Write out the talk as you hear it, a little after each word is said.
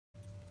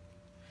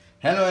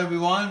Hello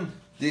everyone,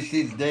 this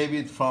is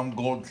David from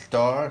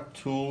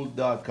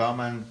goldstartool.com,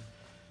 and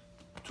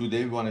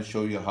today we want to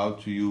show you how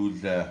to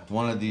use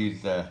one of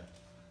these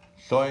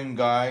sewing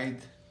guide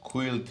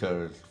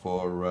quilters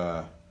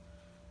for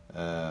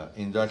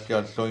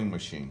industrial sewing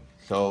machine.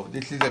 So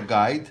this is a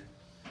guide.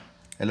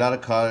 A lot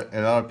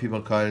of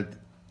people call it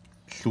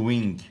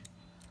swing,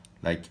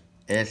 like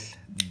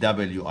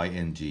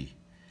SWING,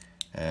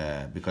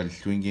 because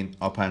it's swinging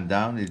up and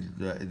down.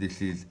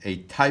 This is a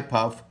type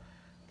of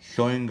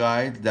sewing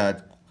guide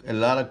that a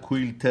lot of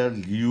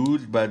quilters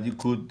use, but you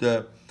could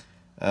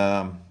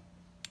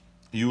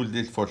use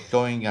this for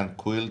sewing and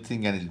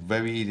quilting, and it's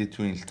very easy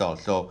to install.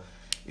 So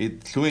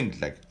it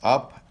swings like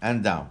up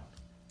and down,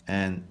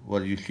 and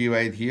what you see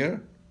right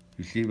here,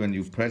 you see when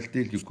you press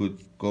this, you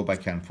could go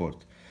back and forth.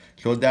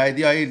 So the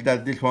idea is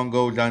that this one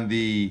goes on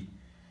the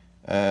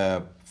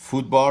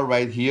foot bar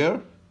right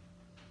here,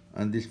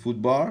 on this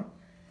foot bar,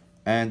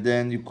 and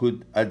then you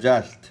could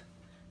adjust,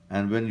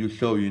 and when you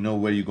sew, you know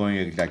where you're going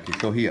exactly.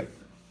 So here,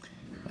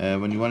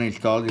 when you want to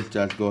install this,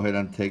 just go ahead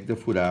and take the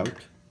foot out,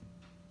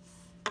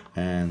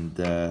 and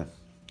you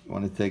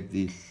want to take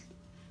the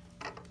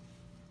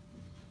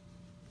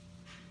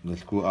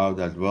screw out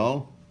as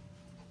well,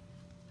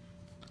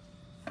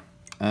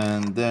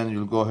 and then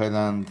you'll go ahead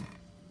and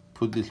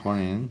put this one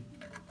in.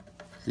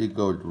 See, it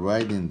goes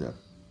right in there,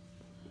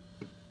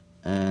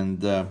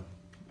 and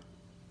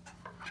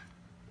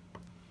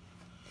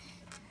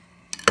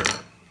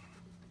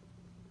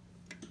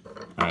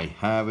I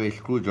have a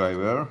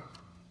screwdriver,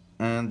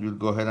 and we'll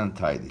go ahead and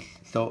tie this.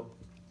 So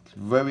it's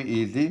very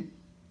easy.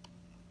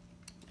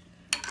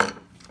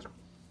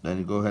 Then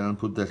you go ahead and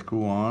put the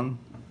screw on,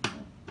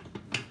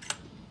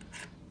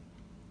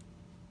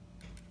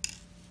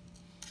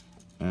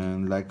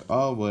 and like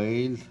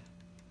always,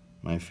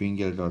 my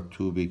fingers are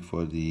too big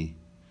for the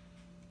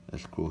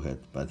screw head,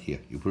 but here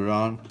you put it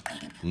on,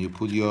 and you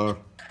put your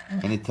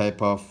any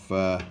type of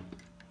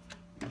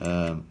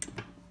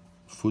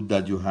foot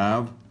that you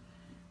have,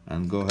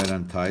 and go ahead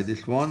and tie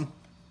this one.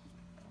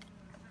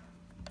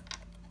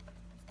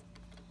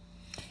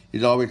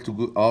 It's always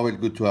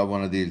good to have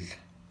one of these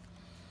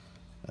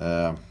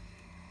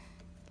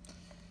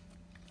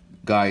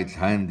guides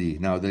handy.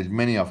 Now there's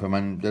many of them,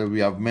 and we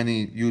have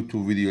many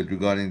YouTube videos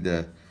regarding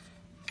the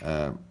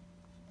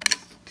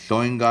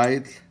sewing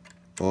guides,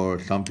 or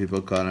some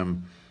people call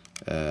them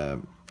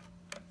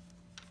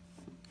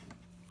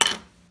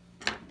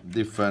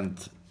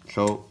different.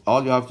 So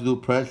all you have to do,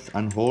 press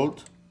and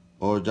hold,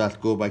 or just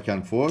go back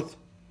and forth,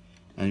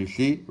 and you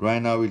see right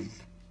now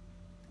it's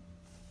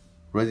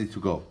ready to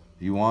go.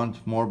 You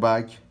want more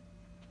back?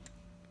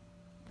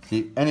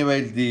 See,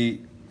 anyways,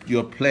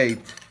 your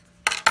plate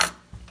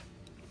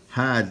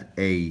has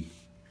a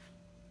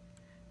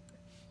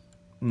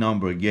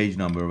gauge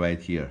number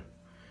right here,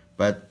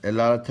 but a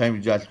lot of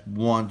times you don't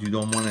want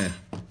to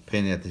pay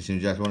any attention,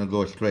 you just want to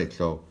go straight.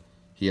 So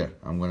here,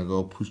 I'm gonna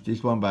go push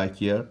this one back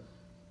here,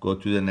 go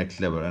to the next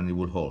level, and it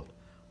will hold,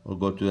 or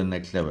go to the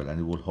next level and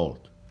it will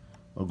hold,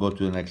 or go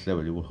to the next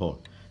level, it will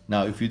hold.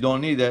 Now if you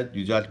don't need it,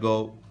 you just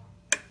go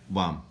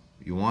bam.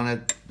 You want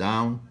it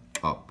down,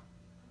 up,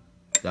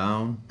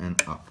 down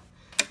and up.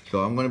 So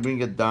I'm going to bring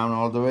it down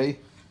all the way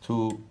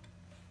to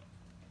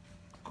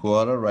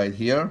quarter right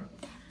here,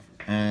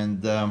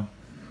 and I'm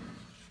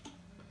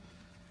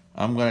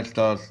going to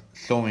start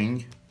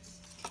sewing.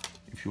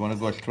 If you want to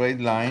go a straight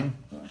line,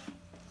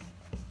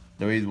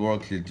 the way it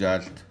works is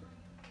just,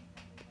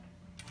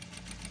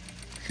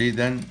 see,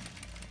 then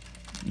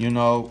you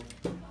know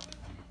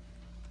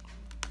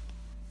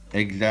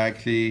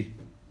exactly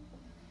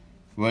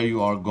where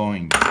you are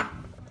going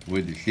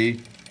with it.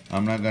 See,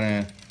 I'm not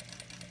gonna,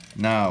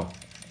 now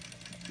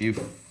if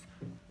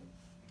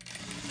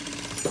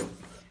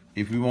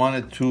we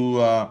wanted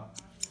to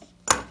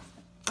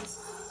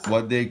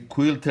what the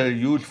quilter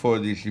use for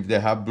this, if they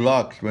have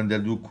blocks when they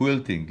do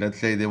quilting, let's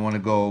say they want to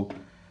go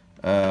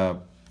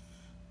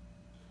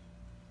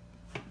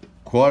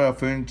quarter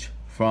of inch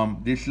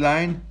from this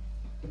line,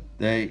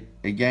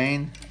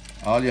 again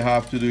all you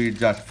have to do is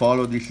just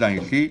follow this line.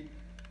 You see,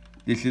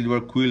 this is where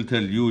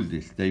quilters use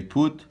this. They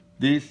put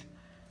this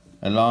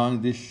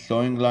along this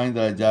sewing line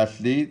that I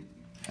just did,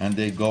 and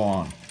they go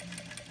on.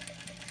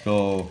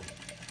 So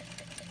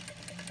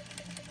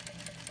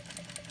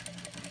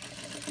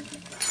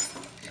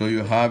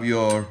you have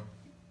your,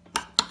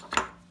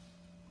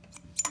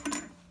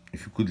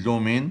 if you could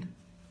zoom in,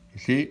 you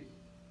see,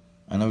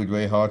 I know it's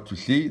very hard to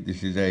see,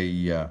 this is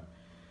a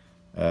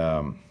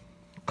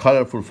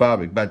colorful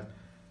fabric, but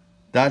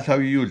that's how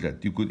you use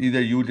it. You could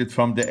either use it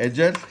from the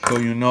edges, so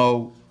you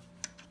know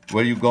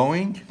where you're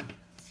going.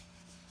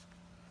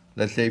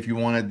 Let's say if you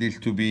wanted this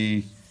to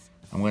be,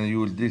 I'm going to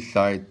use this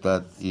side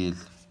that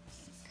is,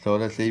 so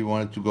let's say you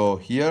wanted to go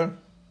here,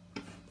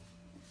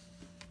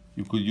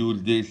 you could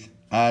use this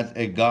as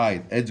a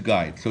guide, edge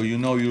guide. So you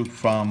know you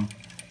from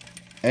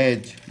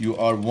edge, you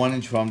are 1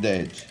 inch from the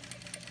edge.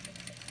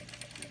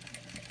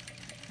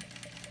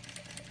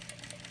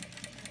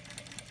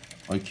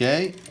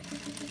 Okay?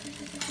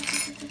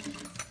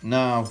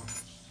 Now,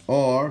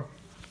 or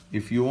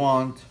if you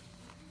want,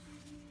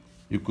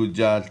 you could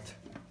just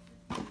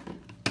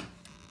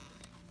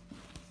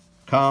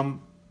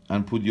come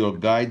and put your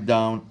guide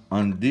down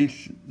on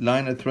this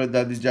line of thread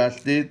that we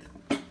just did,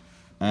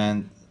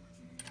 and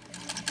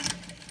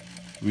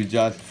we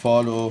just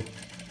follow.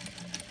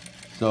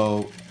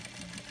 So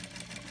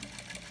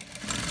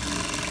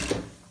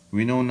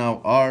we know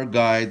now our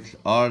guides,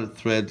 our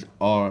threads,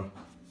 our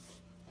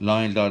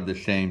lines are the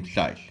same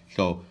size.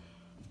 So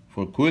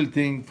for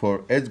quilting,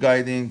 for edge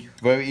guiding,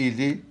 very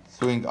easy.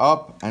 Swing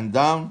up and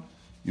down.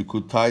 You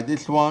could tie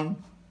this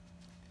one,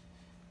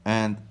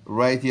 and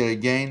right here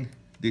again,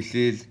 this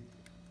is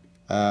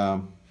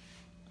the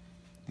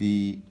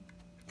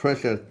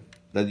pressure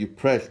that you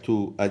press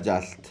to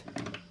adjust.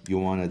 You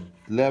want it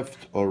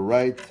left or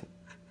right,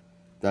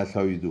 that's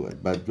how you do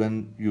it. But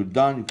when you're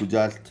done, you could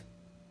just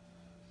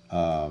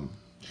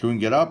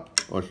swing it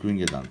up or swing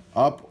it down,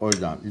 up or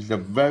down. It's a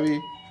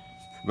very,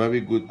 very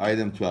good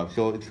item to have.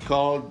 So it's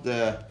called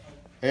the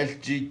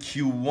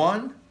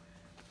SGQ1,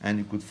 and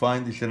you could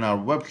find this on our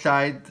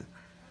website.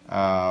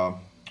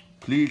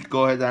 Please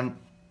go ahead and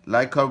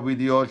like our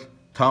videos,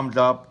 thumbs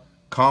up,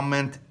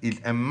 comment is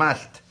a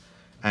must,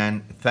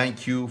 and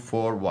thank you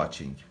for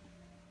watching.